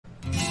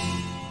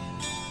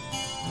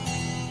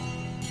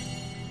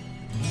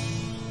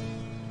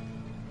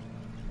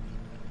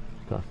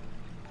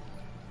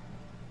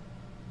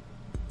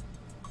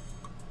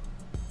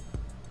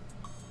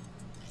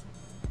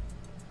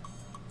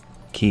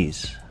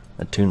Keys,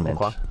 Attunement,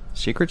 Okay.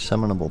 secret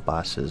summonable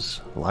bosses,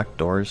 locked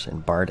doors,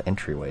 and barred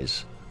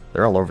entryways.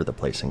 They're all over the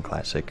place in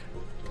Classic.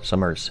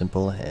 Some are as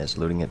simple as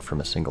looting it from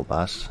a single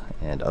boss,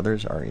 and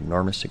others are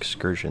enormous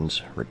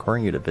excursions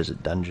requiring you to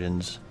visit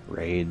dungeons,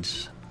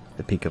 raids,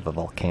 the peak of a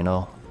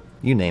volcano,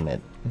 you name it.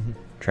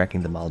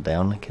 Tracking them all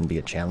down can be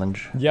a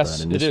challenge. Yes,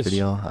 but in this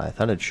video, I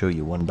thought I'd show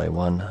you one by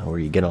one where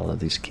you get all of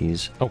these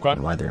keys,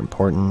 and why they're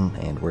important,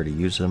 and where to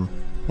use them,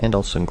 and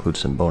also include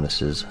some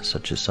bonuses,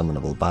 such as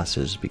summonable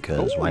bosses,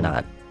 because why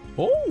not?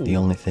 The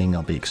only thing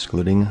I'll be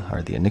excluding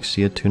are the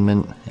Onyxia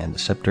Attunement and the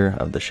Scepter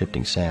of the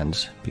Shifting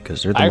Sands,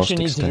 because they're the most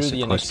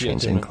extensive quest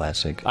chains in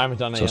Classic,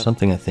 so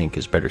something I think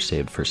is better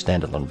saved for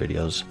standalone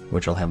videos,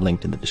 which I'll have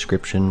linked in the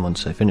description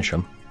once I finish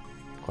them.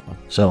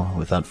 So,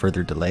 without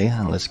further delay,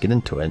 let's get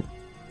into it.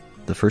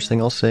 The first thing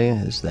I'll say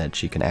is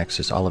that you can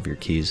access all of your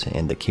keys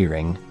in the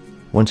keyring.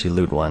 Once you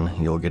loot one,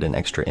 you'll get an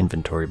extra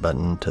inventory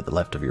button to the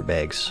left of your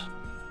bags.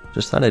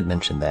 Just thought I'd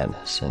mention that,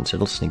 since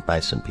it'll sneak by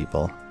some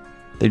people.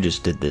 They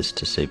just did this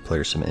to save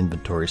players some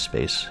inventory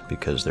space,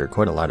 because there are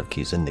quite a lot of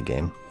keys in the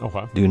game.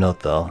 Do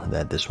note though,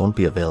 that this won't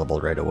be available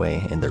right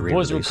away in the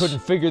re-release. We couldn't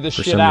figure this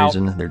shit out. For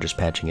some reason, they're just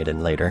patching it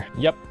in later.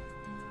 Yep.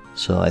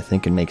 So I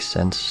think it makes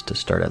sense to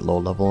start at low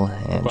level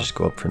and just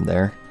go up from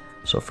there.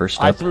 So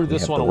first up, we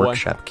have the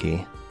workshop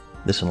key.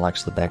 This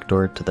unlocks the back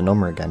door to the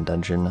Nomuragan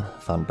dungeon,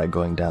 found by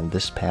going down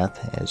this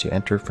path as you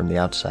enter from the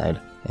outside,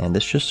 and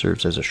this just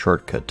serves as a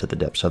shortcut to the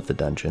depths of the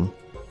dungeon,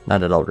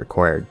 not at all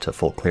required to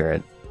full clear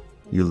it.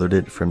 You loot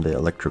it from the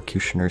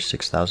Electrocutioner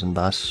 6000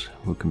 boss,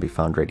 who can be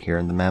found right here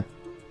in the map.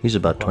 He's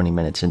about 20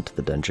 minutes into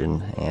the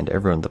dungeon, and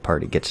everyone in the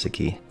party gets the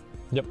key.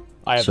 Yep,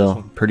 I have this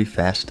one. Pretty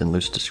fast and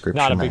loose description,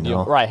 Not a big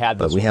deal.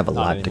 but we have a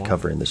lot to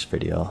cover in this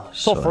video,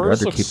 so I'd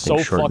rather keep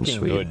things short and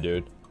sweet. Good,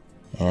 dude.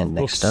 And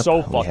next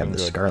up, we have the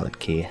Scarlet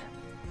Key.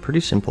 Pretty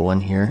simple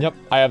one here. Yep,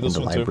 I have this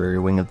one too. In the library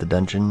wing of the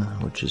dungeon,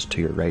 which is to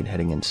your right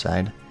heading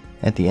inside.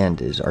 At the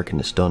end is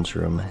Arcanist Stone's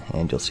room,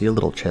 and you'll see a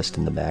little chest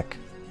in the back.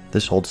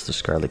 This holds the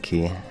Scarlet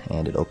Key,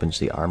 and it opens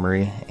the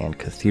armory and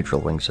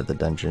cathedral wings of the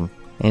dungeon,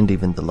 and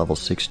even the level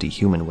 60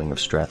 human wing of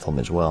Stratholme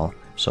as well,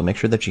 so make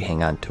sure that you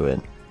hang on to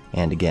it.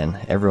 And again,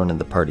 everyone in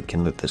the party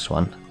can loot this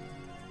one.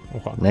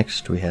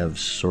 Next, we have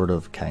sort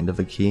of kind of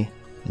a key,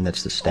 and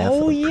that's the Staff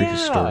of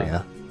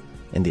Prehistoria.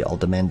 In the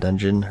Alderman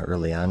dungeon,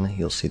 early on,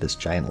 you'll see this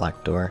giant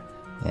locked door,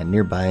 and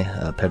nearby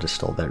a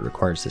pedestal that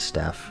requires this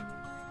staff.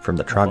 From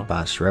the Trog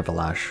boss,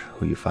 Revelash,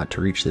 who you fought to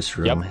reach this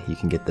room, you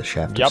can get the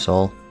Shaft of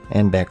Soul,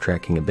 and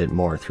backtracking a bit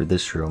more through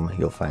this room,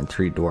 you'll find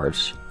 3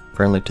 dwarves,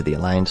 friendly to the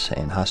Alliance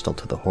and hostile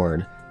to the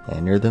Horde,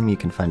 and near them you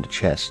can find a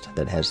chest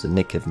that has the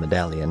Nikiv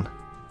medallion.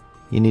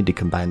 You need to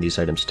combine these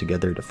items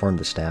together to form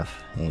the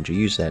staff, and you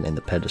use that in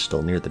the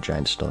pedestal near the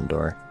giant stone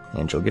door,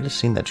 and you'll get a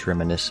scene that's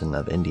reminiscent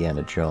of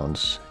Indiana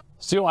Jones.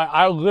 See,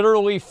 I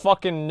literally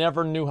fucking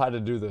never knew how to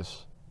do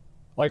this.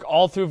 Like,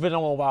 all through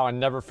Vanilla WoW, I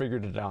never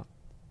figured it out.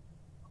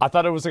 I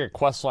thought it was like a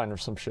quest line or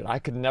some shit. I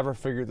could never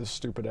figure this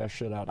stupid ass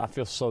shit out. I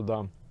feel so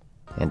dumb.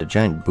 And a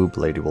giant boob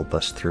lady will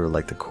bust through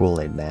like the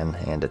Kool-Aid Man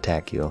and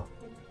attack you.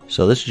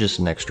 So this is just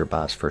an extra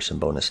boss for some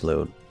bonus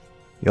loot.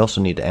 You also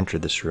need to enter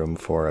this room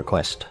for a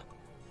quest.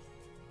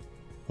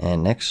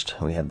 And next,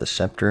 we have the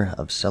Scepter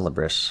of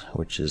Celebris,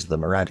 which is the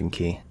Marauding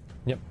Key.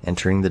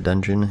 Entering the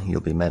dungeon,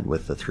 you'll be met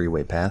with the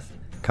 3-way path,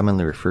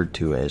 commonly referred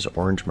to as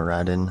Orange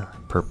Maraudin,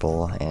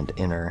 Purple, and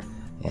Inner,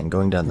 and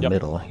going down the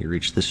middle, you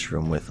reach this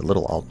room with a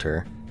little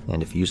altar,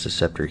 and if you use the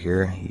scepter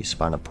here, you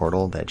spawn a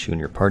portal that you and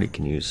your party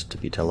can use to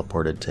be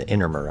teleported to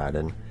Inner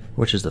Maraudin,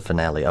 which is the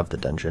finale of the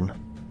dungeon.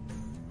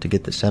 To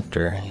get the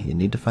scepter, you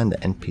need to find the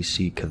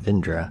NPC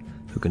Kavindra,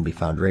 who can be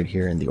found right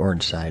here in the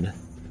orange side.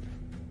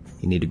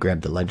 You need to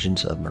grab the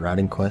Legends of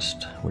Marauding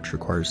quest, which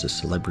requires the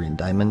Celebrian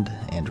Diamond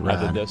and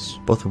Rod,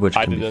 both of which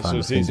can be found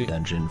within the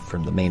dungeon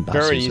from the main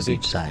bosses of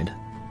each side.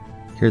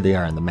 Here they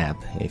are on the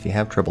map, if you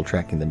have trouble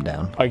tracking them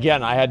down.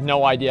 Again, I had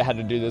no idea how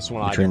to do this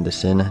when I turned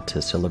this in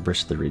to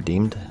Celebris the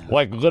Redeemed.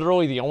 Like,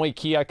 literally the only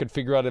key I could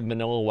figure out in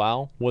Vanilla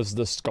WoW was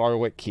the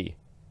Scarlet Key.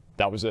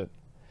 That was it.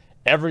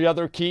 Every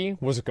other key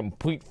was a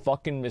complete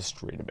fucking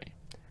mystery to me.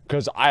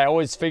 Because I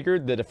always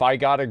figured that if I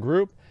got a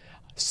group,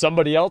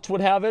 somebody else would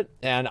have it,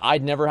 and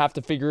I'd never have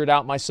to figure it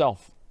out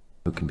myself.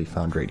 Who can be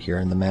found right here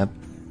on the map,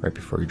 right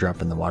before you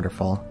drop in the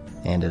waterfall,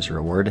 and as a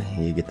reward,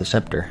 you get the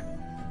scepter.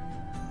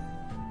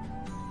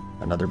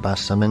 Another boss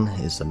summon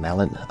is the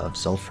Mallet of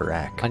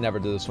Zul'Farrak. I never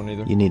did this one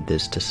either. You need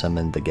this to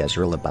summon the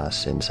Gazrilla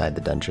boss inside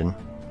the dungeon.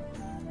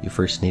 You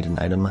first need an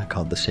item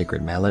called the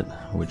Sacred Mallet,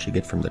 which you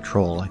get from the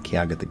troll,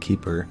 Kiaga the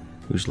Keeper,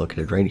 who's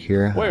located right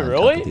here on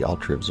top of the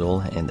Altar of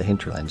Zul in the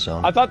Hinterland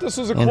Zone. I thought this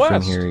was a quest. quest.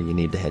 And from here, you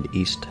need to head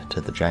east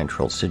to the giant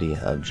troll city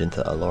of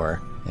Jintha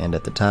Alor, and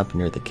at the top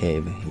near the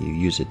cave, you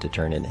use it to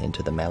turn it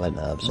into the Mallet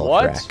of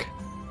Zul'Farrak.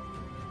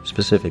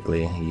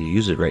 Specifically, you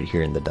use it right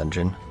here in the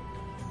dungeon.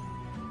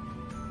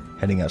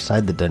 Heading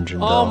outside the dungeon,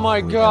 though,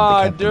 we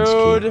have the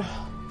Captain's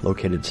Key.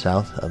 Located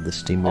south of the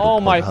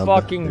steam-metered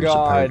hub, there's a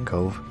pirate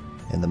cove,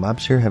 and the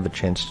mobs here have a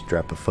chance to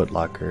drop a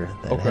footlocker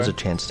that has a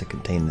chance to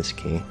contain this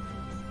key.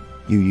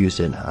 You use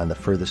it on the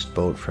furthest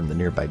boat from the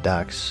nearby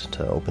docks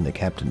to open the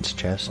captain's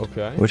chest,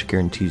 which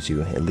guarantees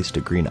you at least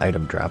a green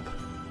item drop.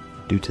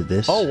 Due to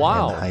this and the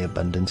high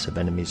abundance of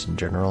enemies in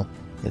general,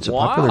 it's a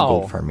popular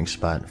gold farming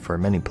spot for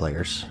many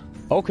players.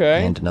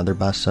 And another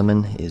boss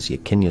summon is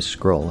Yakinya's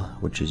Scroll,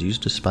 which is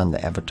used to spawn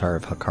the avatar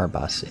of Hakar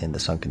boss in the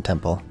Sunken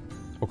Temple.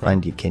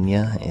 Find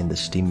Yakinya in the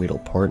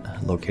Steamweedle port,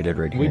 located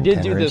right here in Tanarus. We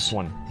did do this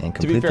one. And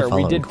complete the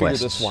following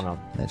quests. This one out.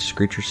 That's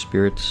Screecher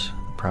Spirits,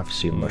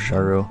 Prophecy of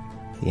Mosharu,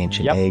 the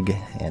Ancient Egg,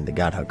 and the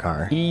God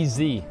Hakar.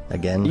 Easy.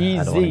 Again,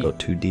 I don't want to go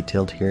too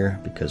detailed here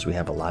because we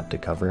have a lot to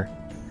cover.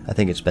 I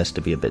think it's best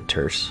to be a bit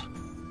terse.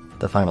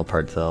 The final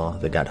part though,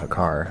 the God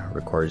Hakar,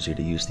 requires you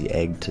to use the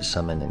egg to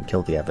summon and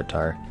kill the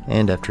avatar,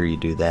 and after you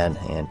do that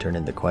and turn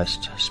in the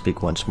quest,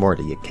 speak once more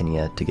to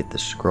Yakinya to get the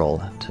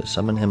scroll to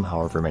summon him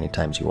however many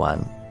times you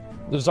want.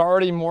 There's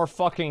already more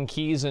fucking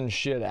keys and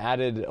shit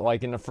added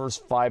like in the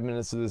first 5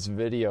 minutes of this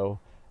video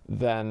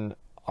than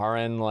are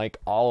in like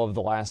all of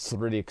the last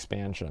 3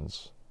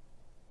 expansions.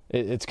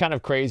 It's kind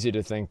of crazy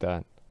to think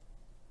that.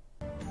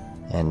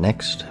 And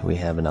next, we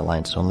have an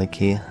Alliance-only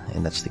key,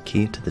 and that's the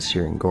key to the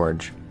Searing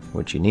Gorge,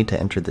 which you need to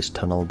enter this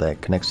tunnel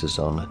that connects the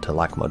zone to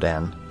Lac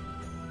Modan.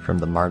 From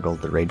the Margol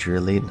the Rager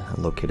Elite,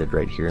 located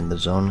right here in the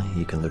zone,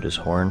 you can loot his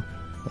horn,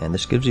 and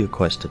this gives you a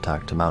quest to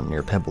talk to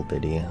Mountaineer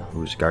Pebblebiddy,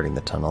 who's guarding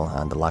the tunnel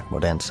on the Lac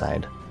Modan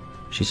side.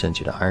 She sends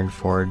you to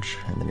Ironforge,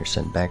 and then you're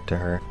sent back to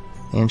her,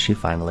 and she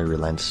finally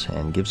relents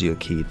and gives you a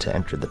key to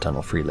enter the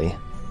tunnel freely.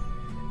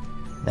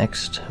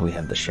 Next, we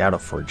have the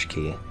Shadowforge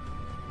key.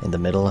 In the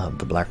middle of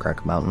the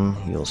Blackrock Mountain,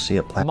 you'll see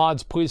a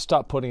Mods, please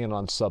stop putting it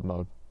on sub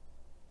mode.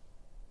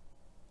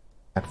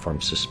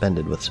 Platform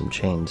suspended with some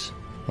chains,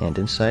 and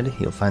inside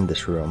you'll find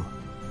this room.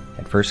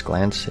 At first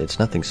glance, it's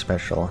nothing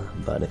special,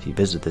 but if you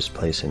visit this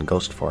place in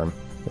ghost form,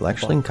 you'll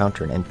actually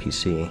encounter an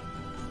NPC,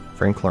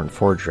 Franklorn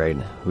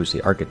Forgewright, who's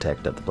the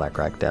architect of the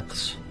Blackrock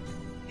Depths.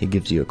 He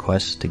gives you a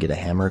quest to get a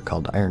hammer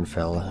called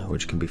Ironfell,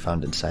 which can be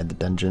found inside the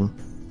dungeon.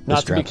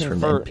 This drops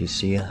from the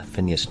NPC,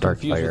 Phineas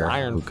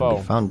Darkfire, who can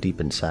be found deep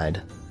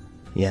inside.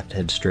 You have to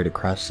head straight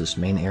across this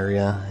main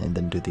area, and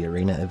then do the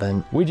arena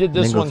event. We did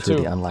this one too. Then go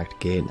through the unlocked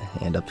gate,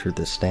 and up through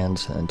the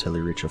stands until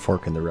you reach a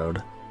fork in the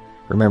road.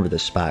 Remember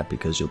this spot,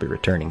 because you'll be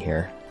returning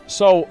here.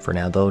 So, for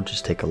now though,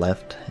 just take a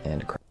left,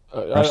 and cross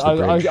the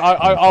bridge,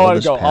 I'll let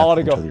it go,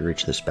 until you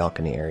reach this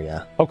balcony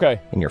area. Okay.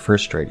 In your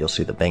first straight, you'll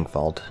see the bank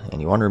vault, and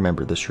you want to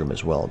remember this room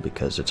as well,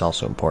 because it's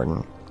also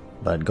important.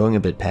 But going a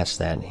bit past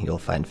that, you'll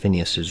find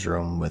Phineas's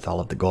room with all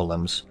of the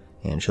golems,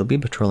 and she'll be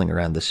patrolling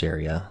around this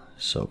area,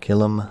 so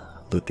kill him,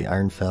 loot the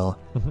Ironfell,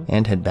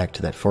 and head back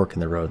to that fork in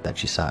the road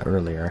that you saw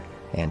earlier,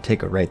 and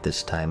take a right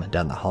this time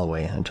down the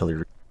hallway until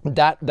you...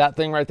 That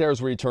thing right there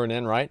is where you turn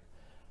in, right?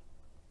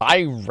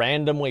 I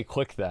randomly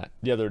clicked that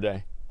the other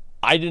day.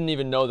 I didn't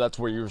even know that's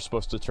where you were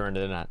supposed to turn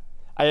in at.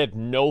 I had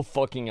no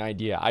fucking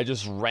idea. I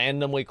just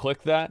randomly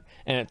clicked that,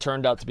 and it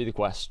turned out to be the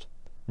quest.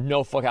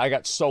 No fucking... I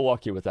got so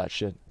lucky with that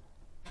shit.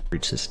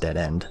 Reach this dead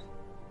end.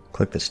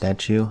 Click the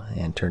statue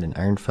and turn in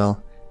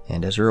Ironfell,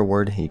 and as a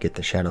reward you get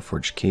the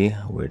Shadowforge key,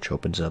 which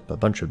opens up a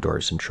bunch of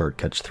doors and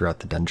shortcuts throughout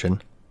the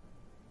dungeon.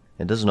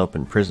 It doesn't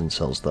open prison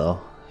cells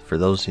though. For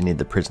those you need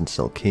the prison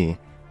cell key,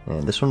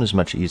 and this one is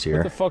much easier.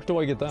 Where the fuck do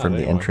I get that? From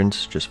the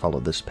entrance, just follow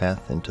this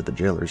path into the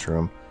jailer's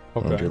room,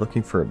 and you're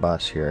looking for a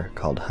boss here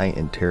called High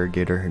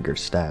Interrogator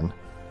Gerstan.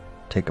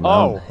 Take him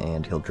out,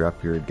 and he'll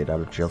drop your get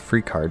out of jail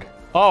free card.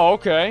 Oh,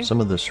 okay. Some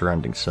of the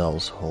surrounding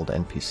cells hold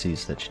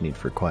NPCs that you need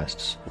for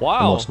quests. Wow.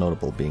 The most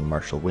notable being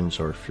Marshal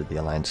Windsor for the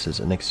Alliance's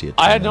Onyxia.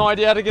 I had no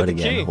idea how to get the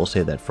key. But again, we'll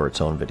save that for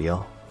its own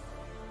video.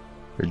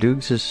 There do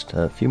exist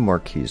a few more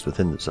keys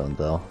within the zone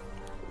though.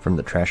 From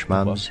the trash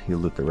mobs, you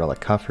loot the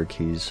relic coffer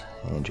keys,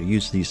 and you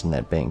use these in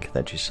that bank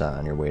that you saw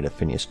on your way to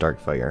Phineas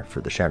Darkfire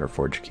for the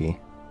Shadowforge key.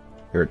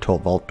 There are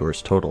 12 vault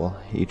doors total,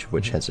 each of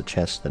which has a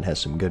chest that has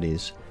some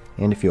goodies.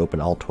 And if you open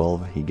all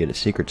 12, you get a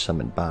secret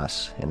summoned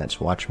boss, and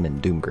that's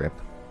Watchman Doomgrip.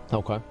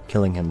 Okay.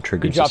 Killing him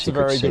triggers a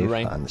secret safe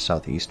on the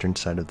southeastern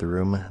side of the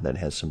room that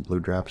has some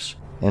blue drops,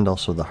 and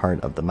also the heart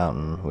of the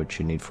mountain, which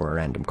you need for a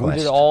random quest.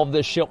 We did all of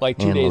this shit like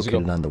 2 days ago.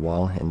 And located on the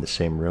wall in the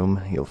same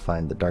room, you'll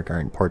find the Dark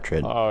Iron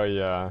Portrait. Oh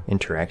yeah.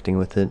 Interacting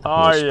with it,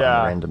 you'll spawn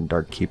random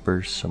Dark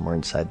Keepers somewhere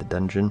inside the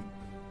dungeon.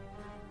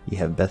 You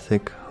have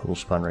Bethic, who will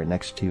spawn right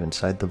next to you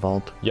inside the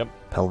vault. Yep.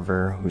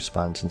 Pelver, who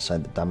spawns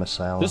inside the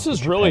domicile. This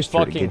is really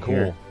fucking cool.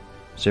 Here.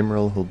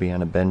 Zimril, who'll be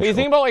on a bench. You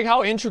think about like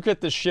how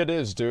intricate this shit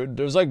is, dude.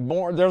 There's like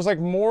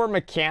more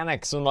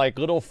mechanics and like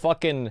little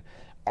fucking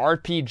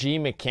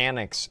RPG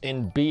mechanics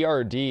in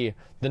BRD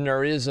than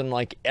there is in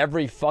like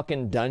every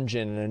fucking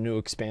dungeon in a new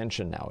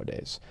expansion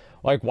nowadays.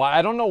 Like, why?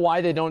 I don't know why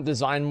they don't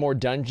design more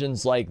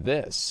dungeons like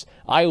this.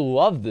 I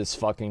love this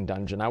fucking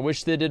dungeon. I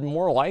wish they did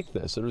more like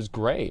this. It was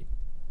great.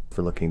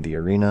 Overlooking the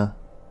arena,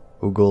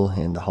 Ugel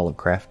in the Hall of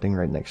Crafting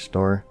right next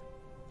door,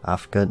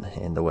 Afgut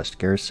in the West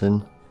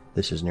Garrison.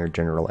 This is near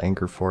General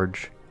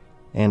Angerforge,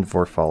 and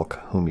Vorfalk,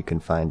 whom you can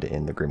find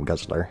in the Grim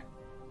Guzzler.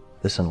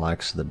 This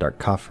unlocks the Dark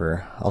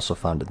Coffer, also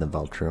found in the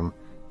Vault Room,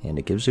 and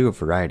it gives you a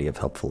variety of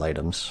helpful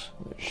items.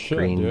 Shit,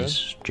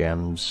 Greens, dude.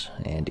 gems,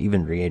 and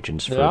even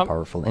reagents for Yep.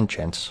 powerful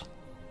enchants.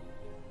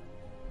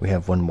 We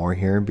have one more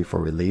here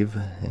before we leave,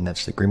 and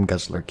that's the Grim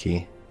Guzzler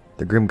key.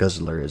 The Grim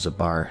Guzzler is a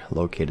bar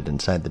located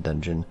inside the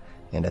dungeon,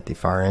 and at the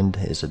far end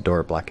is a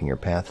door blocking your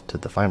path to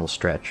the final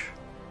stretch.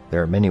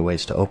 There are many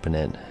ways to open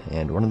it,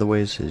 and one of the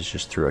ways is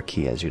just through a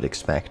key, as you'd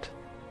expect.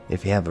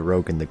 If you have a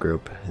rogue in the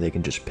group, they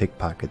can just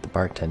pickpocket the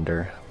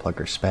bartender, plug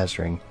her spaz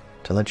ring,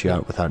 to let you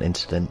out without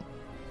incident.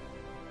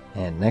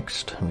 And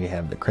next, we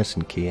have the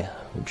Crescent key,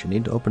 which you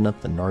need to open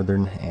up the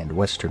northern and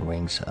western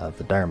wings of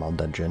the Diremall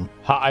dungeon.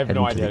 I have Head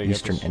no into idea how the to get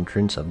eastern this.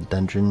 entrance of the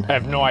dungeon. I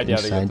have no and idea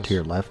how to get inside this. to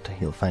your left,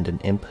 you'll find an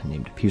imp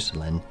named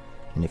Pusilin,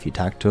 and if you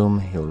talk to him,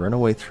 he'll run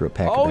away through a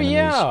pack of enemies.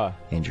 Yeah.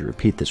 And you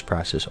repeat this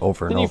process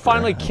over Then and you over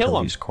finally until kill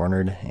him. he's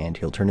cornered, and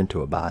he'll turn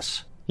into a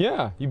boss.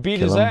 Yeah, you beat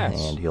Kill his him,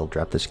 ass. and he'll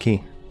drop this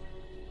key.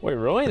 Wait,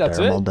 really? The That's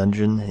Diremall it?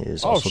 dungeon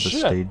is Oh, also the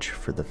shit. stage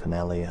for the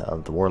finale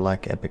of the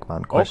Warlock Epic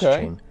Mount quest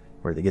Okay. chain,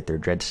 where they get their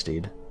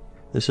Dreadsteed.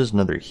 This is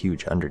another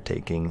huge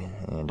undertaking,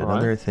 and Alright.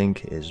 another I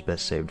think is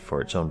best saved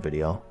for its own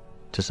video.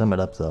 To sum it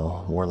up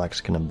though,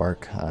 Warlocks can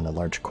embark on a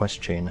large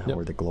quest chain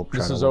where the globetrotter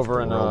This is of over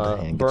the in, world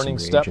and get Burning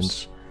some Steps.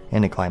 reagents,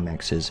 and it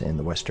climaxes in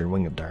the western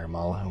wing of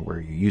Diremall,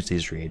 where you use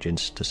these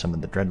reagents to summon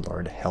the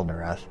Dreadlord,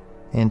 Helnerath,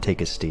 and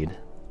take his steed.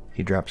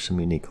 He drops some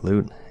unique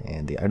loot,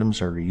 and the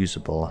items are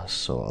reusable,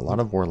 so a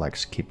lot of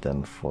Warlocks keep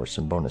them for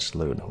some bonus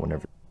loot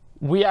whenever.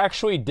 We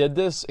actually did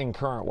this in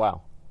current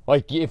WoW.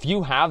 Like, if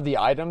you have the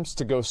items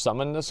to go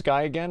summon this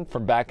guy again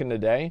from back in the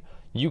day,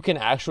 you can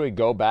actually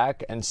go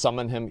back and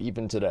summon him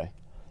even today.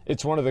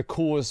 It's one of the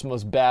coolest,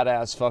 most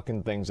badass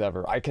fucking things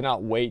ever. I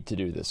cannot wait to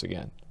do this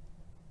again.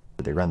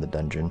 They run the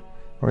dungeon,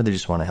 or they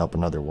just want to help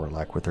another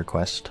Warlock with their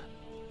quest.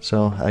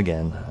 So,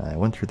 again, I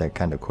went through that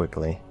kind of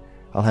quickly.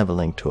 I'll have a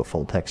link to a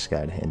full text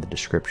guide in the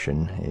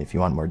description if you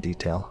want more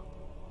detail.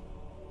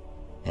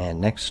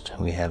 And next,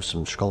 we have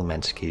some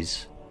Scrollman's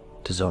keys.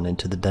 To zone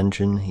into the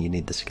dungeon, you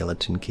need the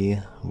Skeleton key,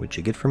 which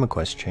you get from a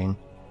quest chain.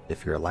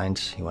 If you're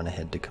Alliance, you want to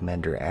head to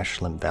Commander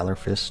Ashlim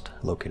Valorfist,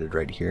 located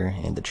right here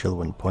in the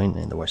Chillwind Point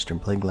in the Western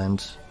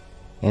Plaguelands.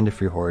 And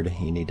if you're Horde,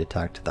 you need to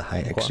talk to the High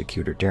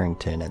Executor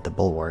Darrington at the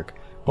Bulwark,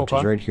 which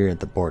is right here at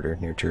the border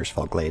near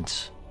Tearsfall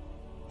Glades.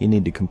 You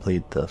need to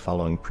complete the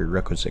following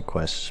prerequisite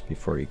quests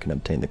before you can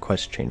obtain the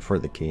quest chain for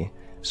the key,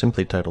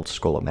 simply titled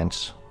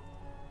Scrollman's.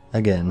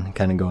 Again,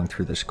 kind of going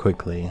through this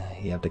quickly,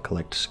 you have to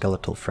collect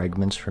skeletal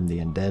fragments from the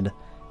undead,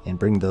 and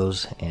bring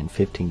those and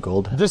 15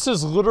 gold. This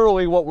is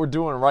literally what we're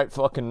doing right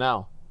fucking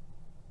now.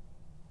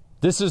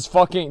 This is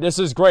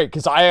great,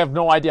 because I have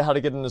no idea how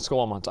to get into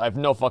Skullmont. I have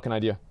no fucking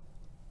idea.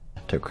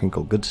 To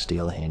Crinkle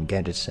Goodsteel and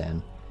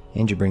Gadgetsan,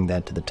 and you bring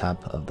that to the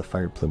top of the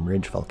Fireplume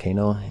Ridge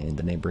volcano in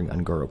the neighboring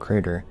Ungoro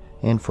crater,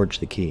 and forge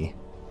the key.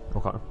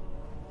 Okay.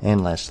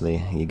 And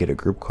lastly, you get a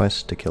group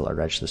quest to kill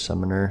Arach the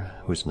Summoner,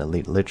 who's an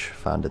elite lich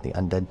found in the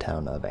undead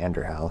town of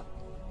Anderhal.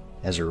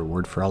 As a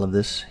reward for all of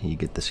this, you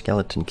get the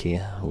Skeleton key,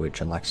 which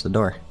unlocks the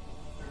door.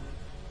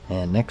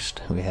 And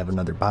next, we have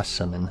another boss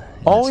summon,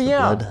 and Oh, it's the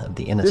yeah. Blood of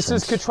the Innocents.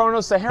 This is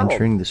Katronos the Herald.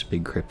 Entering this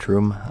big crypt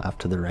room, off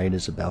to the right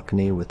is a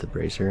balcony with a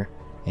brazier,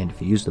 and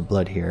if you use the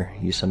blood here,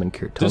 you summon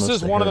Kirtonos This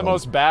is the one of the Herald,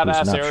 most badass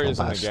who's an optional areas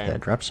in the boss game.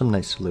 that drops some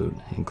nice loot,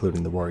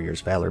 including the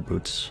Warrior's Valor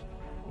Boots.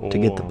 To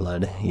get the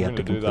blood, you have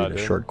to complete a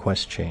short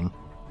quest chain.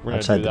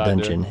 Outside the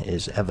dungeon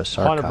is Eva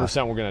Sarkov,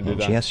 100% we're gonna do and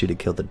that. she asks you to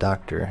kill the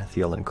doctor,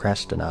 Theolan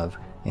Krastanov,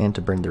 and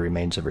to bring the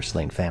remains of her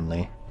slain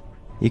family.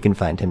 You can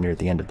find him near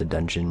the end of the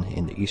dungeon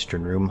in the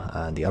eastern room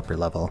on the upper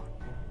level.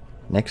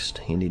 Next,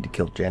 you need to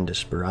kill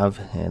Jandis Barov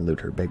and loot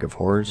her bag of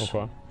horrors.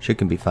 Okay. She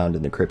can be found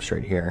in the crypts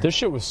right here. This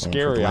shit was And for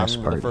scary. the I last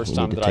remember part, the first you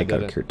time need to that I take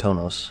did out it.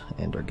 Kirtonos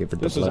and or give her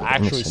the This was blood of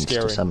actually innocence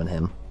scary. to summon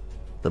him.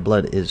 The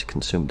blood is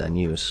consumed on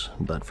use,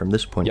 but from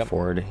this point Yep.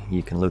 forward,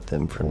 you can loot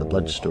them from the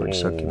blood steward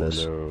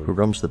Succubus, no. who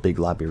roams the big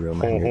lobby room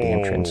near the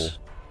entrance.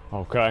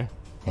 Okay.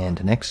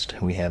 And next,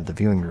 we have the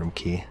viewing room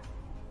key.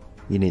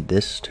 You need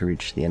this to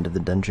reach the end of the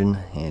dungeon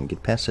and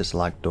get past this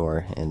locked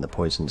door in the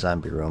poison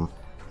zombie room,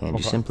 and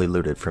you simply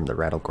loot it from the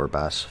Rattlegore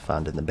boss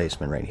found in the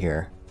basement right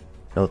here.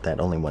 Note that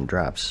only one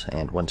drops,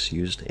 and once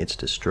used, it's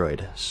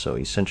destroyed, so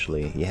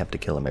essentially you have to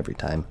kill him every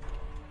time.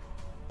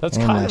 That's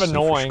And kind of lastly,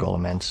 annoying. for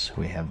Skullments,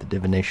 we have the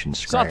Divination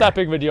Scryer. It's not that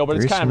big of a deal, but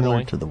it's Very kind of similar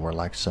annoying. to the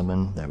Warlock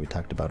summon that we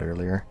talked about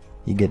earlier.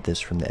 You get this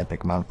from the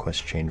Epic Mount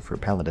quest chain for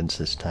Paladins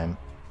this time,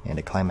 and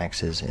it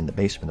climaxes in the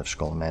basement of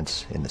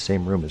Skullments in the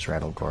same room as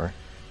Rattlegore,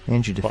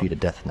 and you defeat a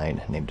Death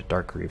Knight named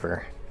Dark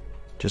Reaver.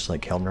 Just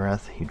like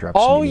Helnerath, he drops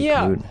some unique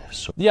loot,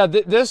 so Yeah,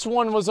 this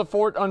one was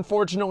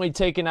unfortunately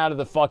taken out of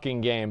the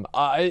fucking game.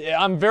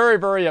 I'm very,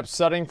 very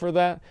upsetting for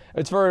that.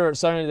 It's very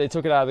upsetting that they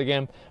took it out of the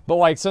game. But,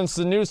 like, since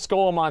the new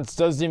Skullmons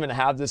doesn't even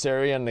have this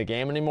area in the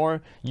game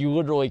anymore, you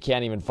literally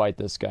can't even fight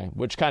this guy,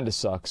 which kind of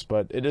sucks,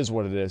 but it is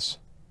what it is.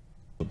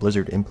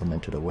 Blizzard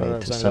implemented a way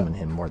to summon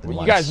him more than You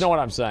once. guys know what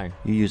I'm saying.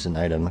 You use an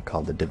item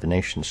called the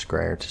Divination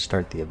Scryer to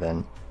start the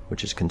event,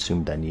 which is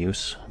consumed on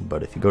use,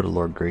 but if you go to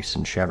Lord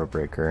Grayson's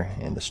Shadowbreaker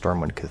in the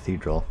Stormwind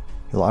Cathedral,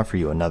 he'll offer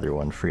you another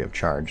one free of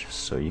charge,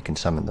 so you can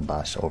summon the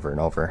boss over and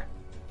over.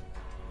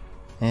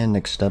 And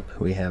next up,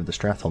 we have the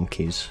Stratholme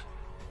keys.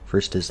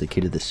 First is the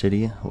key to the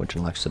city, which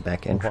unlocks the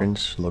back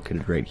entrance,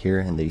 located right here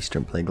in the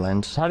Eastern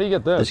Plaguelands. How do you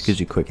get this? This gives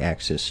you quick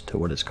access to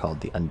what is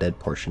called the undead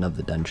portion of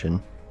the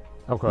dungeon.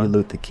 Okay. You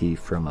loot the key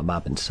from a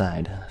mob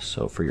inside,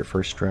 so for your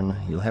first run,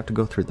 you'll have to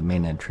go through the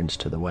main entrance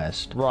to the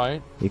west.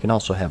 Right. You can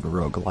also have a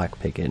rogue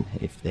lockpick it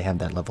if they have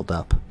that leveled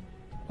up.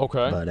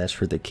 Okay. But as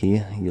for the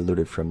key, you loot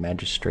it from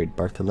Magistrate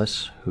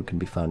Bartholus, who can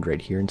be found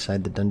right here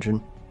inside the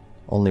dungeon.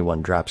 Only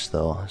one drops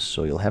though,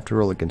 so you'll have to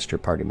roll against your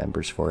party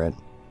members for it.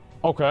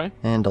 Okay.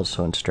 And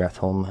also in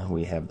Stratholme,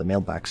 we have the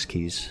mailbox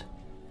keys.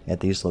 At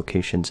these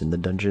locations in the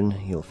dungeon,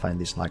 you'll find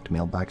these locked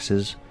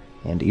mailboxes,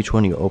 and each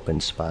one you open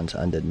spawns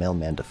undead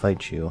mailman to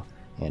fight you,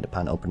 and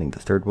upon opening the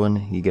third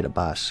one, you get a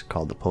boss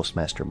called the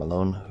Postmaster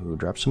Malone, who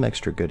drops some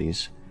extra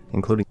goodies,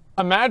 including...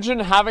 Imagine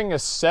having a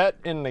set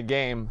in the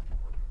game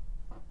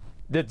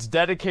that's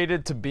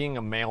dedicated to being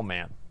a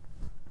mailman.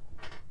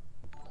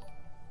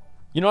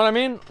 You know what I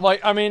mean?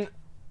 Like, I mean,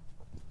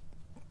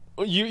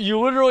 you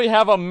literally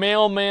have a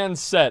mailman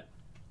set.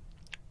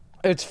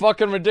 It's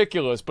fucking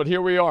ridiculous, but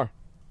here we are.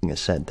 A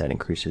set that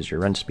increases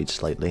your run speed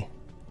slightly.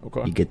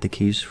 Okay. You get the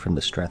keys from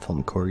the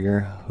Stratholme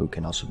courier, who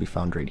can also be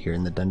found right here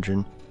in the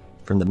dungeon.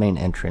 From the main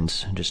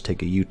entrance, just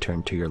take a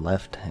U-turn to your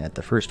left at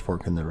the first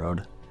fork in the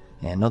road.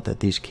 And note that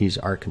these keys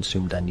are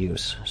consumed on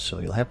use, so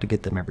you'll have to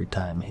get them every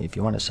time if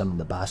you want to summon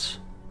the boss.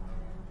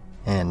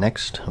 And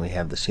next, we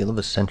have the Seal of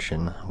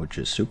Ascension, which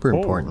is super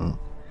important.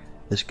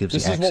 This gives you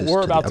access to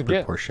the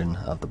upper portion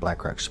of the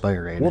Blackrock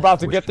Spire raid. We're about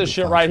to get this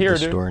shit right here,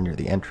 dude. This door near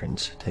the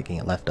entrance, taking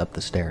it left up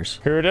the stairs.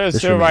 Here it is,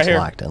 this room right is here.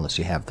 locked unless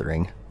you have the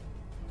ring.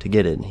 To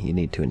get it, you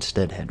need to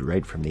instead head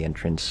right from the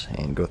entrance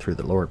and go through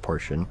the lower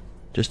portion.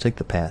 Just take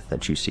the path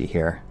that you see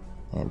here.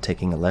 And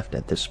taking a left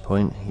at this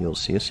point, you'll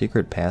see a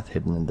secret path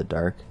hidden in the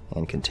dark,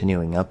 and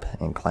continuing up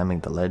and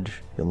climbing the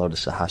ledge, you'll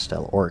notice a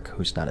hostile orc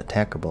who's not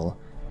attackable,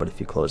 but if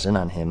you close in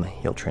on him,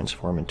 he'll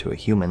transform into a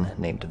human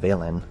named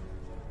Valen.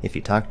 If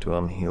you talk to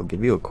him, he'll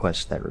give you a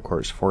quest that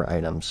requires 4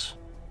 items.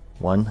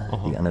 1,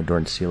 the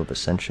Unadorned Seal of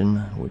Ascension,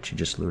 which you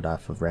just loot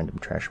off of random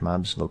trash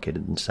mobs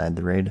located inside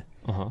the raid,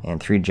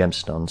 and 3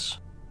 gemstones.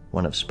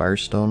 1 of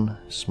Spirestone,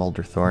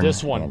 Smolderthorn,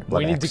 this one. and Blood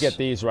We need Axe. to get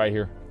these right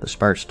here. The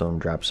Spirestone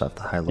drops off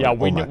the High Lord Yeah,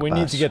 we Omok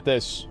need boss. to get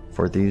this.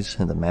 For these,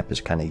 the map is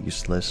kinda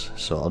useless,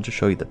 so I'll just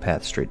show you the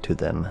path straight to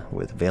them,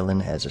 with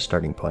Valen as a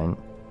starting point.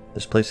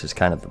 This place is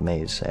kind of a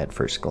maze at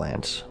first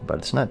glance, but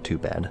it's not too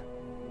bad.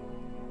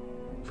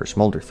 For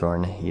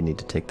Smolderthorn, you need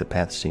to take the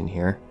path seen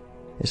here.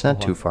 It's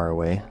not too far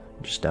away,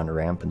 just down a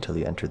ramp until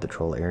you enter the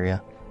troll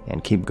area,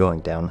 and keep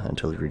going down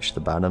until you reach the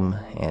bottom,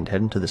 and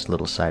head into this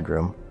little side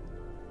room.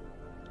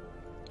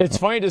 It's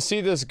funny to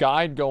see this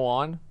guide go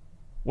on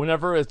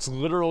whenever it's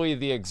literally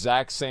the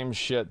exact same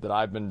shit that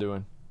I've been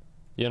doing.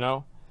 You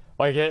know?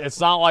 Like, it's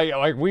not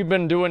like we've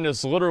been doing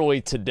this literally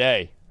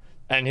today.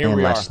 And here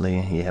we are. And lastly,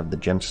 you have the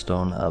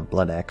gemstone of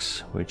Blood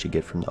Axe, which you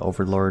get from the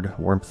Overlord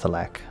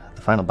Wormthalak,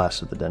 the final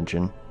boss of the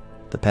dungeon.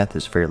 The path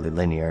is fairly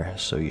linear,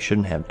 so you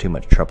shouldn't have too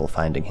much trouble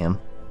finding him.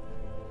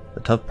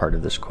 The tough part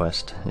of this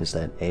quest is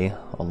that A,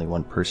 only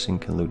one person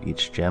can loot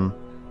each gem,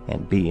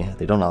 and B,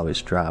 they don't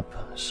always drop,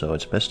 so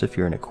it's best if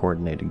you're in a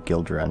coordinated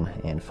guild run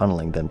and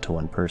funneling them to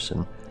one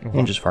person,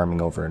 and just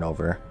farming over and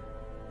over.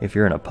 If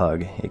you're in a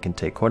pug, it can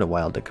take quite a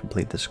while to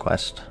complete this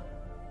quest.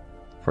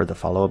 For the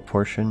follow-up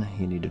portion,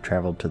 you need to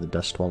travel to the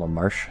Dustwallow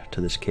Marsh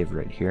to this cave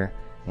right here,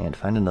 and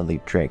find an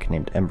elite drake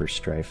named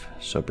Emberstrife,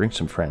 so bring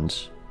some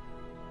friends.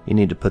 You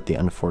need to put the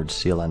unforged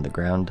seal on the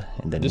ground,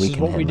 and then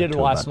weaken him to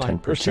about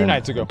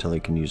 10% until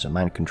you can use a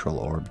mind control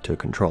orb to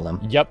control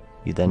him. Yep.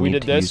 You then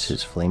need to use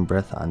his flame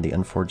breath on the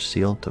unforged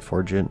seal to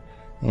forge it,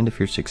 and if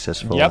you're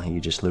successful, you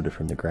just loot it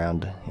from the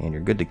ground, and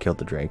you're good to kill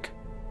the drake.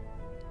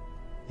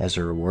 As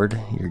a reward,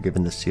 you're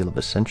given the Seal of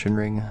Ascension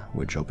ring,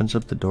 which opens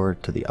up the door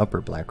to the upper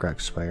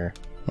Blackrock Spire,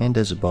 and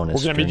as a bonus,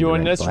 we're going to be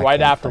doing this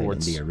right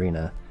afterwards. In the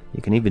arena,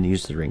 you can even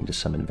use the ring to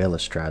summon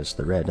Velistraz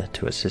the Red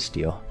to assist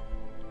you.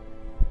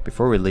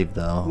 Before we leave,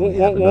 though, we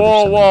have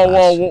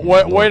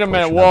wait a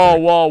minute,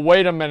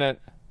 wait a minute.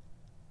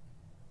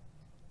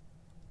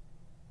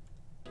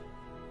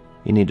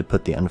 You need to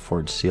put the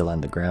unforged seal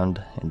on the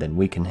ground, and then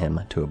weaken him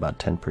to about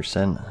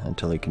 10%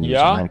 until he can use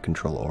a mind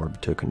control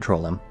orb to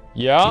control him.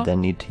 You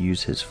then need to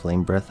use his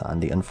flame breath on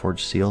the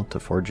unforged seal to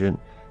forge it,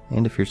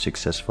 and if you're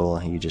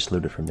successful, you just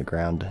loot it from the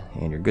ground,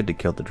 and you're good to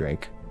kill the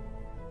drake.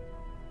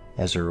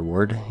 As a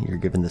reward, you're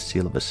given the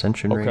Seal of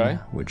Ascension ring,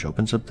 which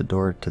opens up the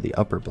door to the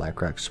upper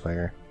Blackrock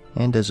Spire,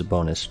 and as a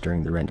bonus,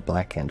 during the Rent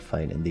Blackhand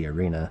fight in the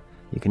arena,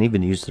 you can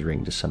even use the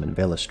ring to summon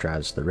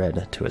Velistraz the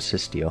Red to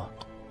assist you.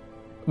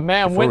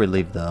 Man, before we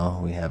leave, though,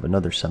 we have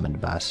another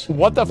summoned boss.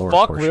 What the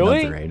fuck,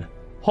 really?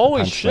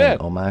 Holy shit!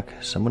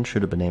 Omok, someone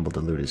should have been able to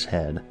loot his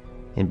head.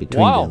 In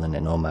between Valen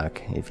and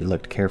Omok, if you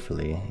looked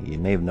carefully, you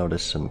may have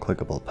noticed some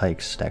clickable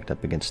pikes stacked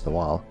up against the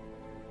wall.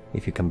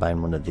 If you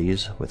combine one of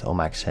these with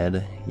Omok's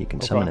head, you can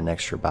summon an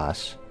extra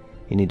boss.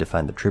 You need to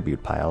find the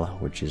tribute pile,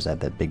 which is at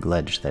that big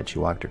ledge that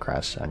you walked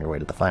across on your way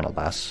to the final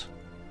boss.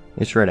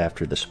 It's right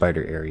after the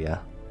spider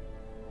area.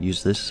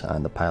 Use this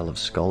on the pile of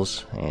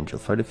skulls, and you'll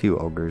fight a few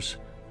ogres,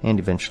 and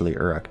eventually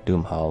Uruk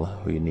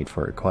Doomhall, who you need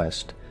for a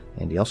quest,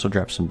 and he also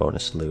drops some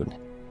bonus loot.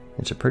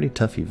 It's a pretty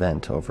tough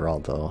event overall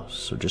though,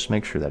 so just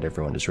make sure that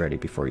everyone is ready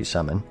before you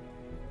summon.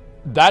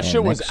 That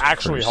shit was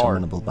actually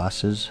hard. For summonable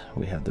bosses,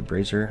 we have the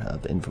Brazier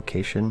of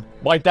Invocation.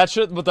 Like that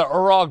shit with the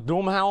Uruk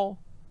Doomhowl?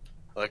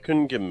 I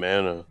couldn't get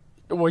mana.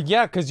 Well,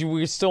 yeah, because we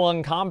were still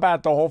in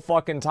combat the whole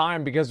fucking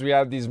time because we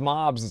had these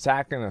mobs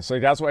attacking us.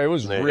 Like, that's why it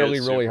was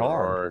really, really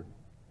hard.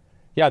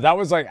 Yeah, that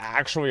was, like,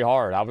 actually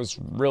hard. I was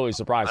really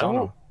surprised.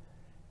 I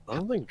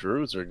don't think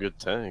druids are good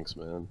tanks,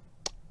 man.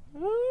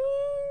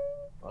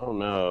 I don't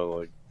know,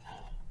 like...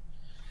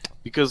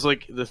 Because,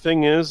 like, the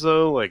thing is,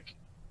 though, like,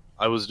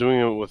 I was doing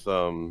it with,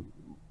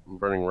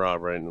 Burning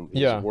Rod, right? And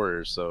he's a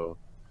warrior, so...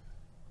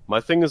 My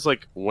thing is,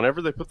 like,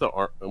 whenever they put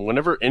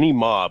whenever any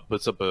mob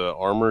puts up a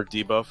armor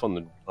debuff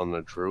on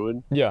the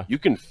druid, you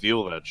can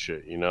feel that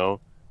shit, you know?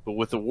 But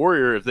with the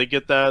warrior, if they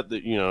get that,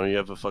 you know, you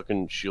have a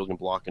fucking shield and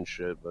block and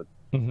shit, but,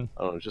 I don't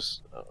know, I'm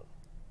just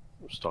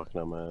talking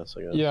out my ass,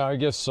 I guess. Yeah, I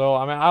guess so.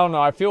 I mean, I don't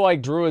know. I feel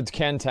like druids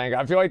can tank.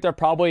 I feel like they're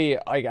probably,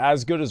 like,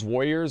 as good as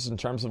warriors in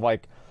terms of,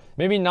 like,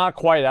 maybe not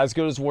quite as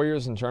good as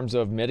warriors in terms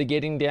of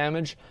mitigating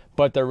damage,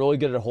 but they're really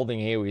good at holding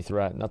AoE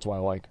threat, and that's why I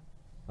like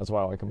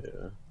them.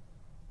 Yeah.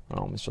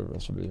 Oh, Mr.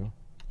 Video.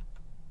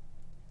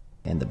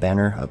 And the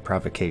Banner of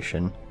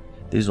Provocation.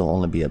 These will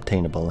only be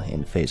obtainable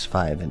in Phase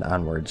 5 and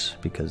onwards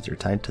because they're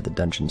tied to the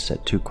Dungeon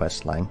Set 2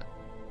 quest line.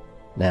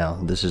 Now,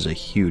 this is a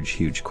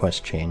huge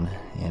quest chain,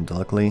 and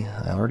luckily,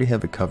 I already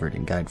have it covered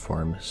in guide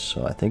form,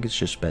 so I think it's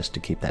just best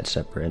to keep that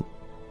separate.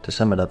 To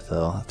sum it up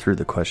though, through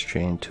the quest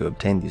chain, to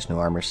obtain these new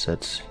armor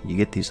sets, you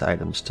get these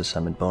items to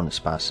summon bonus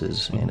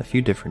bosses in a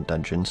few different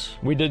dungeons.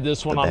 We did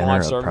this one on live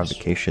live service. The Banner of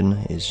Provocation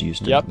is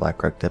used in the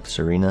Blackrock Depths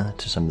Arena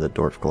to summon the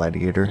Dwarf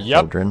Gladiator,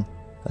 Eldrin.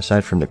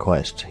 Aside from the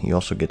quest, you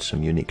also get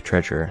some unique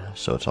treasure,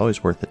 so it's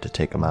always worth it to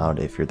take them out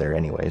if you're there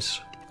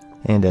anyways.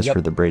 And as for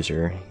the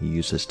Brazier, you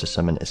use this to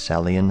summon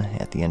Isalian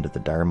at the end of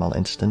the Daramal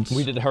instance.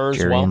 We did hers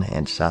Jarian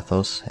and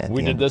Sathos at the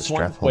end of the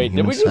Strathholm Wait,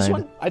 did we do this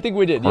one? I think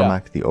we did,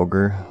 Cormac the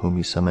Ogre, whom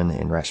you summon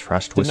in Rast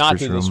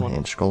Frostwhisper's room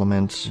in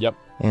Skullomance.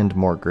 And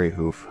more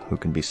Greyhoof, who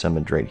can be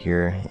summoned right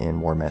here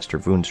in War Master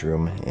Voon's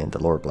room in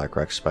the Lower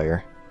Blackrock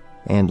Spire.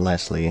 And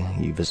lastly,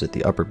 you visit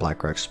the Upper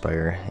Blackrock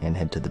Spire and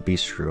head to the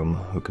Beast room,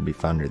 who can be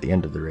found near the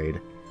end of the raid.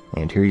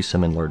 And here you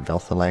summon Lord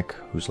Velthalak,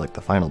 who's like the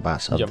final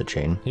boss of the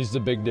chain. He's the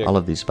big dick. All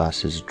of these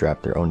bosses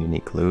drop their own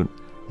unique loot,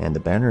 and the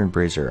Banner and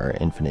Brazier are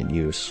infinite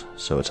use,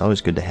 so it's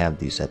always good to have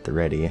these at the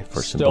ready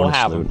for some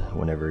bonus loot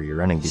whenever you're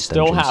running these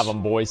dungeons. Still have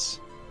them, boys.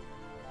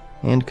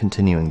 And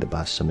continuing the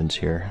boss summons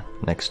here,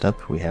 next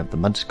up we have the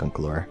Mudskunk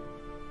lore.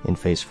 In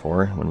Phase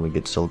 4, when we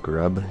get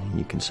Zul'Gurub,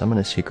 you can summon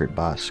a secret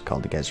boss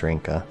called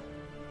Gazranka.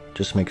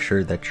 Just make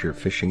sure that your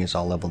fishing is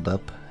all leveled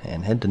up,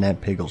 and head to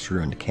Nat Pagel's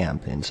ruined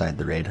camp inside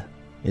the raid.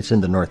 It's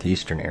in the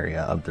northeastern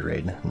area of the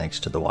raid,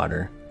 next to the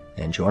water,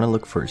 and you want to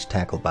look for his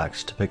tackle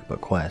box to pick up a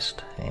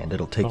quest, and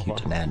it'll take you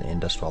to Nat in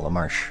Dustwalla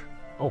Marsh.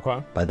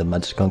 Buy the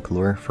Mudskunk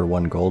lure for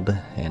 1 gold,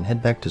 and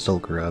head back to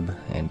Zul'Gurub,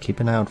 and keep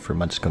an eye out for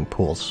Mudskunk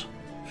pools.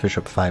 Fish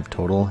up 5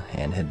 total,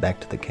 and head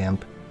back to the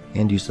camp,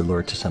 and use the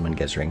lure to summon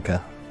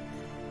Gazranka.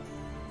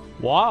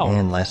 Wow.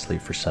 And lastly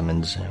for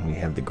summons, we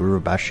have the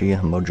Gurubashi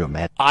Mojo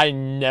Mat. I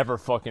never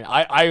fucking...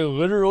 I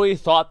literally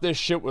thought this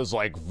shit was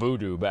like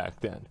voodoo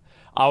back then.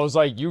 I was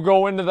like, you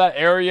go into that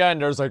area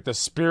and there's like the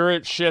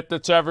spirit shit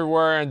that's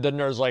everywhere, and then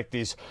there's like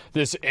this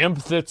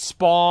imp that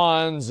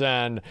spawns,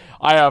 and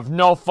I have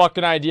no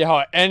fucking idea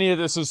how any of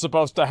this is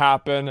supposed to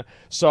happen.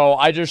 So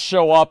I just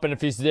show up, and if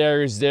he's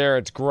there, he's there.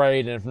 It's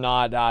great, and if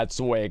not, it's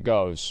the way it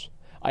goes.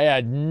 I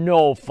had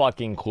no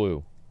fucking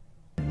clue.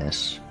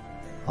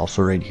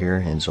 Also right here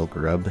in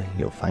Zul'Gurub,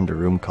 you'll find a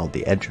room called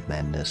the Edge of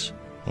Madness,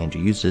 and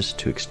you use this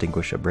to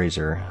extinguish a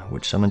Brazier,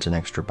 which summons an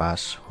extra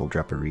boss who'll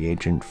drop a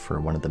reagent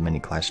for one of the many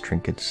class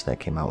trinkets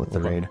that came out with the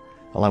raid,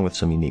 along with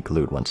some unique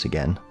loot once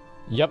again.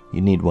 You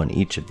need one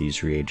each of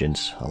these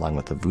reagents, along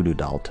with a voodoo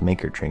doll to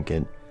make your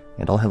trinket,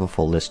 and I'll have a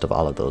full list of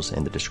all of those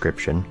in the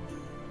description.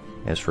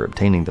 As for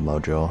obtaining the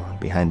mojo,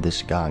 behind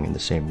this gong in the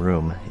same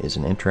room is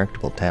an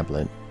interactable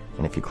tablet,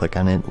 and if you click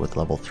on it with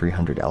level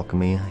 300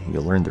 alchemy,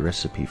 you'll learn the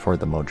recipe for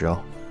the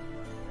mojo.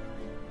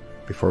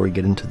 Before we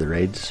get into the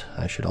raids,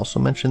 I should also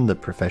mention the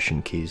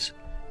profession keys.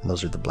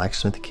 Those are the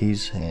blacksmith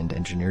keys and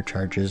engineer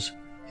charges,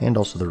 and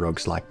also the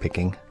rogue's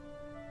lockpicking.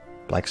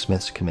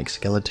 Blacksmiths can make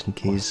skeleton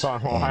keys,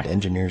 and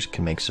engineers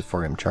can make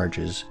Sephorium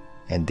charges,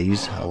 and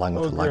these, along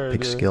with the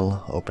lockpick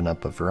skill, open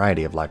up a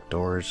variety of locked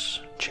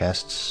doors,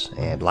 chests,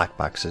 and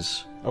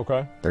lockboxes.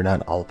 They're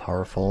not all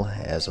powerful,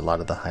 as a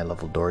lot of the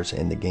high-level doors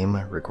in the game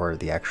require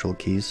the actual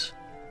keys.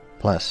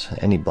 Plus,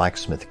 any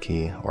blacksmith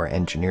key or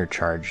engineer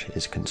charge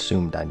is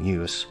consumed on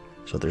use,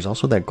 so there's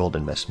also that gold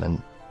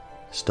investment.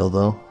 Still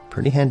though,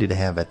 pretty handy to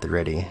have at the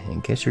ready,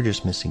 in case you're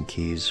just missing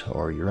keys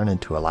or you run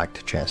into a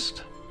locked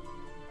chest.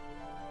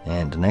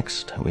 And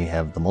next, we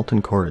have the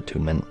Molten Core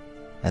Attunement.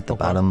 At the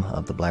bottom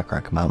of the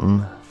Blackrock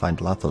Mountain, find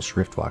Lothos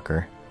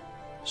Riftwalker.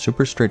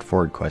 Super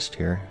straightforward quest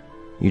here.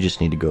 You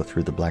just need to go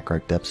through the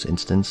Blackrock Depths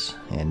instance,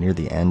 and near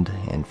the end,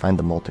 and find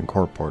the Molten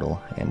Core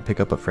portal, and pick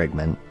up a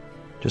fragment.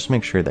 Just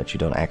make sure that you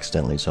don't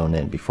accidentally zone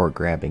in before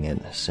grabbing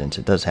it, since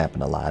it does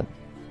happen a lot.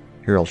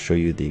 Here I'll show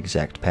you the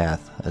exact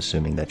path,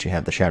 assuming that you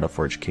have the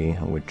Shadowforge key,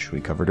 which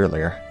we covered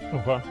earlier.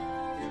 Okay.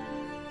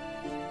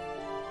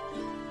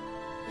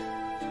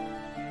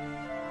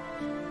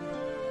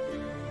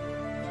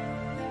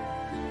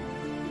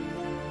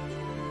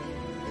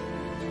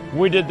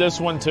 We did this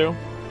one too.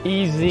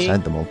 Easy.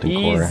 Inside the Molten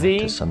Core, Easy.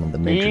 to summon the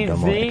Major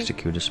Domo Easy.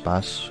 Executus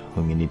boss,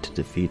 whom you need to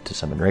defeat to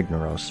summon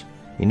Ragnaros,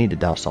 you need to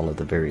douse all of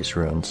the various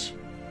runes.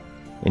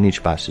 In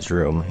each boss's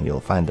room, you'll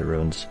find the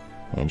runes,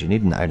 and you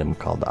need an item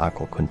called the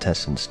Aqua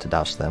Quintessence to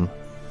douse them.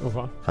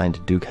 Okay.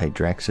 Find Duke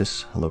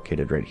Hydraxis,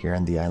 located right here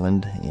on the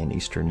island in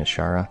eastern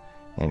Nishara,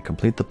 and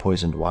complete the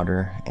Poisoned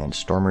Water and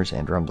Stormers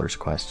and Rumblers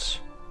quests.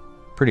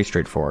 Pretty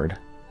straightforward.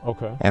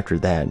 Okay. After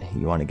that,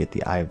 you want to get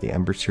the Eye of the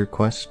Emberseer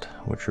quest,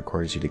 which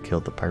requires you to kill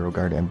the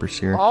Pyrogard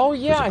Emberseer. Oh who's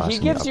a yeah, boss he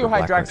in the gives you Upper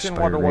Blackrock Hydraxian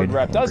Spire Waterlord raid,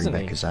 rep, and doesn't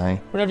bring he? back his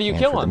eye. Whenever you And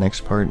kill for him. the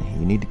next part,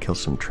 you need to kill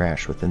some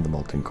trash within the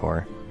Molten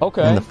Core.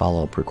 Okay. And the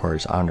follow-up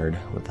requires Honored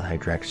with the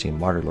Hydraxian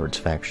Waterlords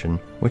faction,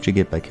 which you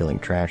get by killing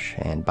trash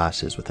and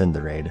bosses within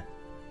the raid.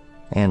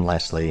 And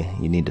lastly,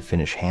 you need to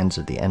finish Hands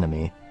of the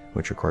Enemy,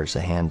 which requires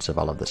the hands of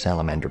all of the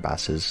Salamander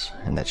bosses,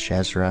 and that's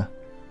Shazra,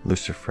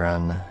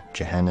 Luciferan,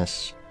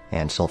 Johannes,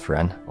 and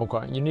Sulfuran.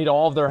 Okay. You need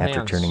all of their hands.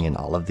 After turning in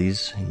all of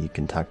these, you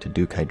can talk to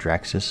Duke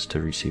Hydraxis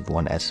to receive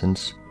one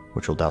essence,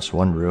 which will douse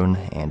one rune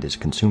and is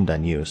consumed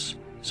on use,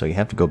 so you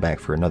have to go back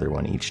for another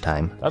one each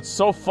time. That's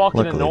so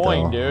fucking Luckily,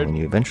 annoying, though, dude. when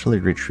you eventually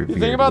reach think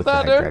Revered about with the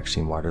that, dude?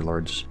 Hydraxian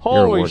Waterlords, Holy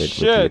you're awarded with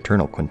shit. the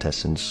Eternal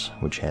Quintessence,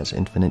 which has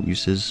infinite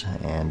uses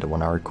and a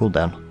 1 hour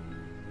cooldown.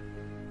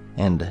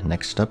 And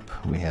next up,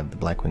 we have the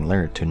Blackwing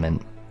Lair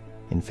Attunement.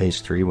 In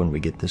Phase 3, when we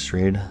get this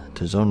raid,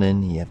 to zone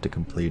in, you have to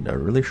complete a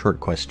really short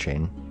quest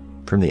chain.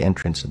 From the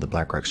entrance of the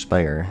Blackrock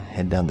Spire,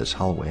 head down this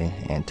hallway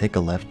and take a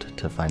left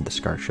to find the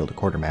Scarshield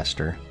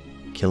Quartermaster.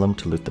 Kill him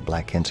to loot the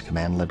Black Hand's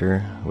command letter,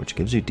 which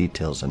gives you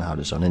details on how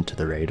to zone into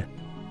the raid.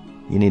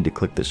 You need to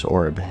click this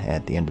orb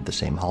at the end of the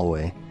same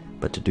hallway,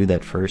 but to do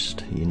that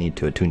first, you need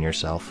to attune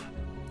yourself.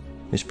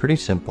 It's pretty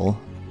simple.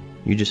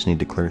 You just need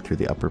to clear through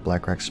the upper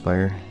Blackrock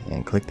Spire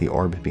and click the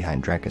orb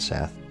behind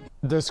Dracasath.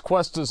 This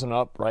quest isn't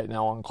up right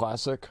now on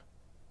Classic.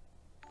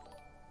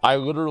 I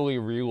literally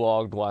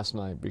relogged last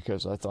night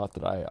because I thought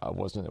that it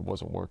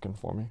wasn't working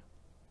for me.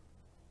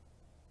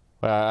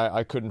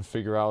 I couldn't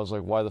figure out. I was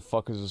like, why the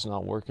fuck is this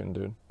not working,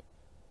 dude?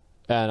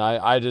 And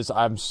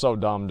I'm so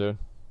dumb, dude.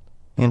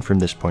 And from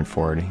this point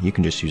forward, you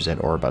can just use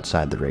that orb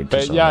outside the raid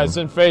to zone Yeah, in. it's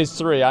in Phase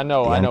 3. I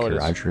know The it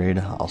is. Anchorage raid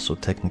also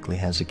technically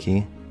has a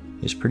key.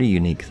 It's pretty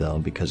unique though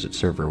because it's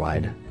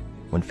server-wide.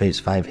 When Phase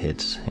 5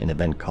 hits, an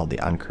event called the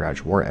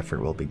Anchorage War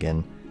Effort will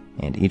begin,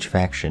 and each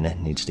faction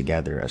needs to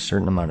gather a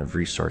certain amount of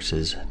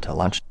resources to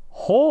launch.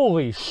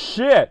 Holy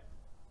shit!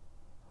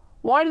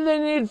 Why do they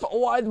need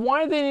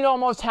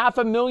almost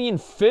 500,000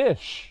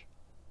 fish?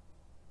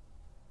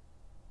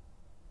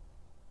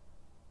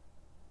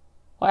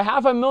 Like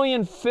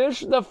 500,000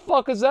 fish? The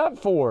fuck is that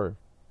for?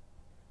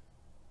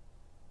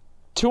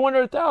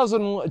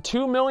 200,000,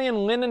 2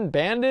 million linen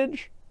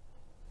bandage?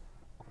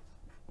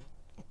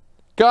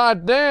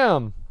 God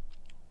damn.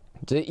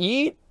 To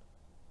eat?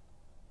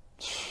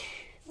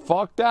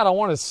 Fuck that, I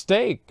want a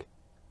steak.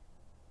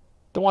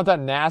 Don't want that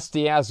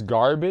nasty ass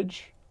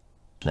garbage.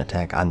 An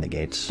attack on the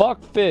gates.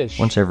 Fuck fish.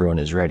 Once everyone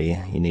is ready,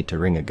 you need to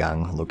ring a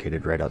gong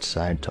located right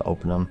outside to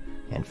open them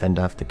and fend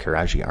off the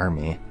Karaji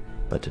army.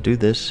 But to do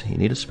this, you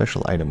need a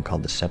special item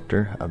called the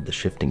Scepter of the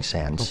Shifting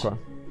Sands. Okay.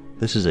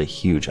 This is a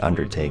huge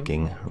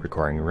undertaking,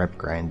 requiring rep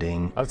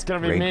grinding, That's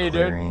gonna be raid me, dude.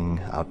 clearing,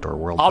 outdoor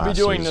world I'll be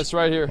bosses, doing this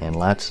right here. and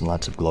lots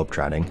of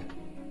globetrotting.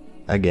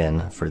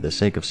 Again, for the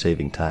sake of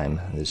saving time,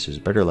 this is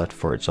better left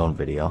for its own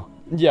video.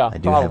 Yeah, I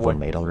do have one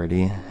made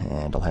already,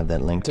 and I'll have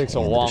that linked It takes a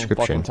in the long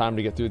description. fucking time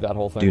to get through that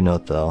whole thing. Do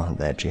note, though,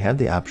 that you have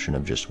the option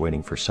of just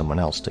waiting for someone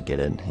else to get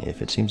it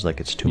if it seems like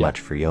it's too much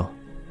for you.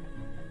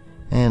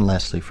 And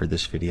lastly for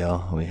this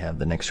video, we have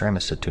the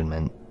Nexramas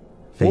Attunement.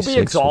 Phase 6 will see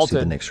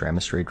exalted. the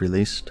Nexramas raid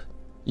released.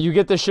 You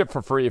get this shit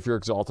for free if you're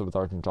exalted with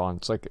Argent Dawn.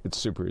 It's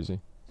super easy.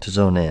 To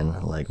zone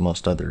in, like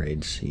most other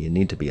raids, you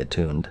need to be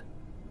attuned.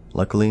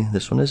 Luckily,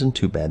 this one isn't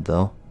too bad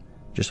though.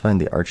 Just find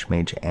the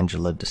Archmage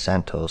Angela de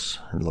Santos,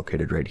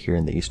 located right here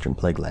in the Eastern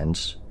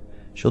Plaguelands.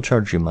 She'll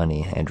charge you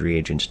money and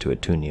reagents to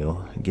attune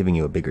you, giving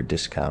you a bigger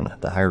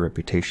discount the higher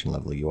reputation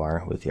level you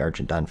are with the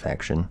Argent Dawn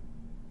faction.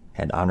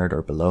 At Honored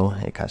or below,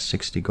 it costs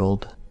 60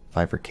 gold,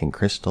 5 Arcane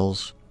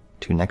Crystals,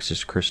 2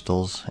 Nexus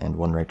Crystals, and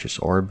 1 Righteous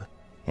Orb,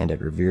 and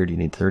at Revered you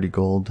need 30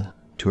 gold,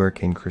 2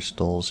 Arcane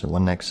Crystals, and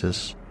 1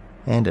 Nexus,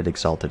 and at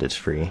Exalted it's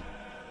free.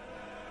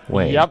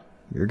 Wait, Yep.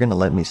 You're gonna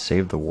let me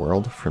save the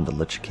world from the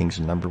Lich King's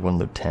 #1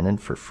 lieutenant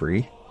for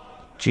free?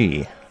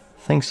 Gee,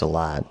 thanks a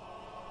lot.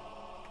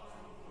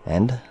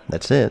 And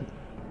that's it.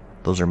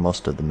 Those are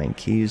most of the main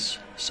keys,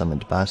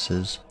 summoned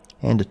bosses,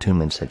 and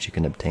attunements that you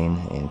can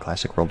obtain in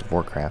Classic World of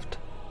Warcraft.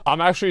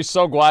 I'm actually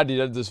so glad you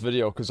did this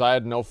video because I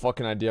had no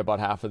fucking idea about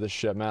half of this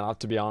shit, man. I have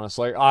to be honest.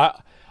 Like,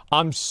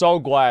 I'm so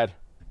glad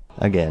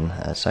Again,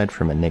 aside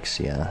from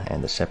Onyxia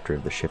and the Scepter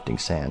of the Shifting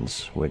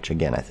Sands, which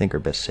again I think are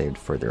best saved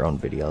for their own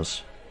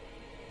videos.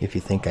 If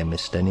you think I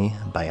missed any,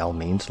 by all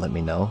means let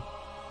me know.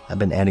 I've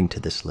been adding to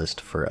this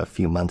list for a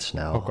few months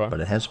now, but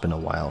it has been a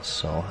while,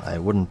 so I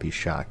wouldn't be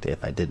shocked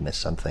if I did miss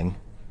something.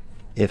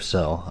 If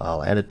so,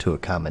 I'll add it to a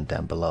comment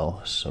down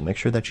below, so make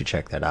sure that you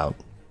check that out.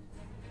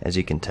 As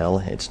you can tell,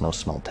 it's no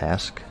small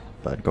task,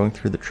 but going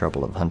through the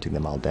trouble of hunting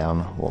them all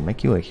down will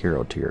make you a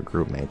hero to your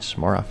groupmates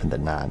more often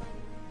than not.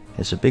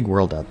 It's a big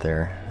world out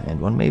there, and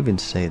one may even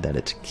say that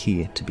it's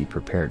key to be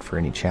prepared for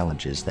any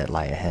challenges that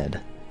lie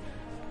ahead.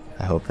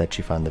 I hope that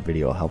you found the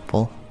video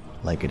helpful.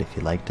 Like it if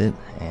you liked it,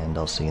 and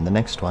I'll see you in the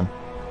next one.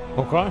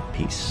 Okay.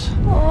 Peace.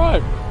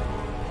 Alright.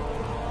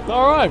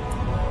 Alright.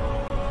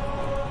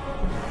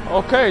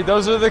 Okay,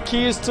 those are the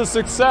keys to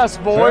success,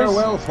 boys.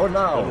 Farewell for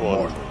now,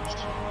 mortals.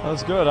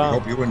 That's good, I huh?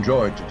 hope you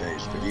enjoyed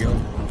today's video.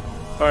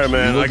 Alright,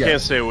 man, I can't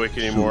stay awake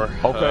anymore.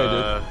 Okay,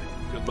 dude.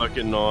 Good luck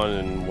getting on,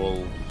 and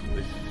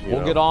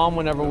we'll get on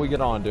whenever we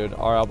get on, dude.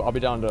 Alright, I'll be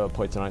down to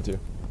play tonight, too.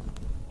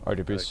 Alright,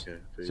 dude, peace. Okay,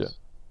 peace. See ya.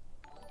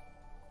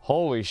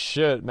 Holy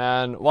shit,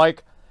 man.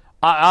 Like,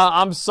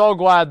 I'm so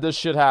glad this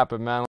shit happened, man.